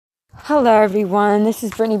Hello everyone, this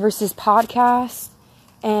is Brittany versus Podcast,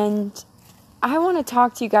 and I want to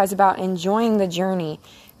talk to you guys about enjoying the journey,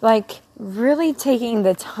 like really taking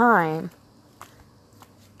the time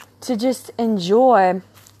to just enjoy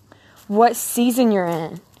what season you're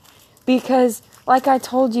in, because like I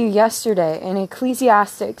told you yesterday in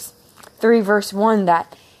Ecclesiastes 3 verse 1,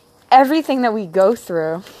 that everything that we go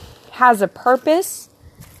through has a purpose,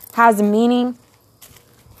 has a meaning,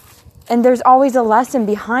 and there's always a lesson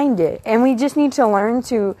behind it. And we just need to learn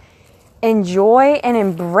to enjoy and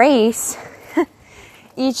embrace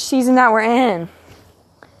each season that we're in.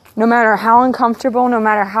 No matter how uncomfortable, no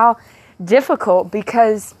matter how difficult,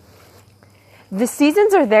 because the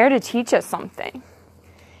seasons are there to teach us something.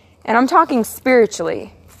 And I'm talking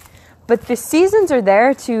spiritually. But the seasons are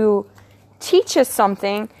there to teach us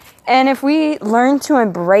something. And if we learn to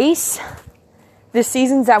embrace the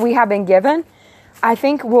seasons that we have been given, I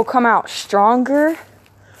think we'll come out stronger,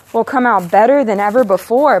 we'll come out better than ever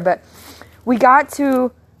before. But we got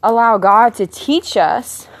to allow God to teach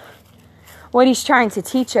us what He's trying to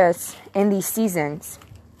teach us in these seasons.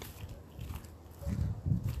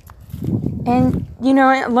 And,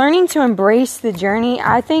 learning to embrace the journey,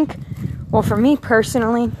 I think, well, for me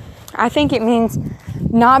personally, I think it means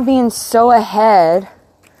not being so ahead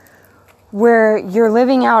where you're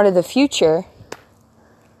living out of the future,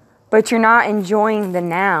 but you're not enjoying the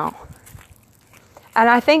now. And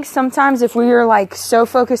I think sometimes if we are so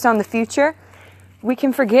focused on the future, we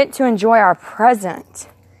can forget to enjoy our present.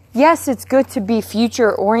 Yes, it's good to be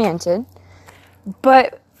future oriented,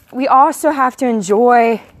 but we also have to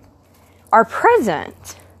enjoy our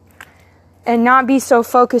present and not be so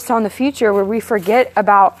focused on the future where we forget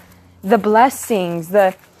about the blessings,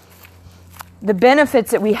 the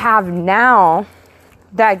benefits that we have now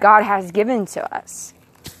that God has given to us.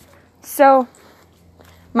 So,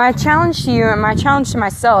 my challenge to you and my challenge to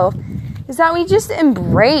myself is that we just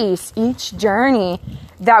embrace each journey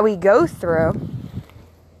that we go through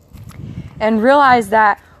and realize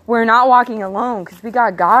that we're not walking alone because we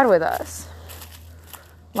got God with us.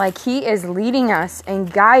 He is leading us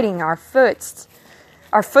and guiding our footsteps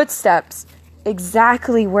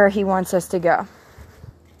exactly where He wants us to go.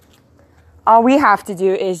 All we have to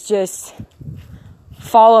do is just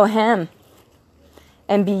follow Him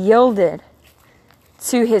and be yielded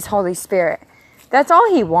to His Holy Spirit. That's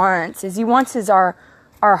all He wants. He wants our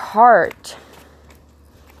heart,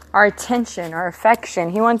 our attention, our affection.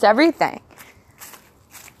 He wants everything.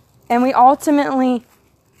 And we ultimately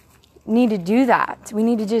need to do that. We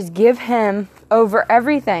need to just give Him over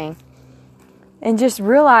everything and just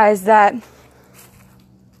realize that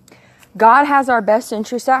God has our best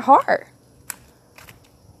interest at heart.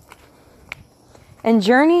 And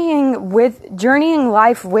journeying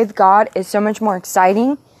life with God is so much more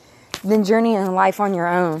exciting than journeying life on your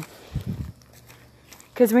own.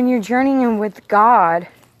 Because when you're journeying with God,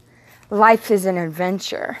 life is an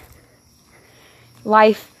adventure.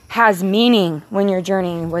 Life has meaning when you're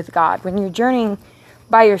journeying with God. When you're journeying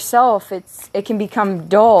by yourself, it can become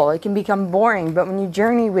dull, it can become boring. But when you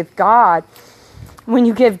journey with God, when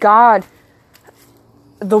you give God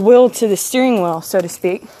the will to the steering wheel, so to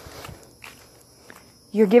speak,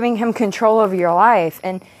 you're giving Him control over your life.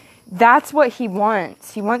 And that's what He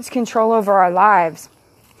wants. He wants control over our lives.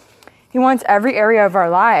 He wants every area of our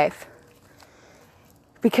life.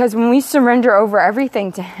 Because when we surrender over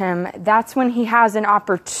everything to Him, that's when He has an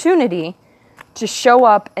opportunity to show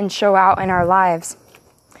up and show out in our lives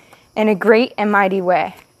in a great and mighty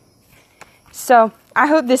way. So I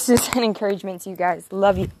hope this is an encouragement to you guys.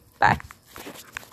 Love you. Bye.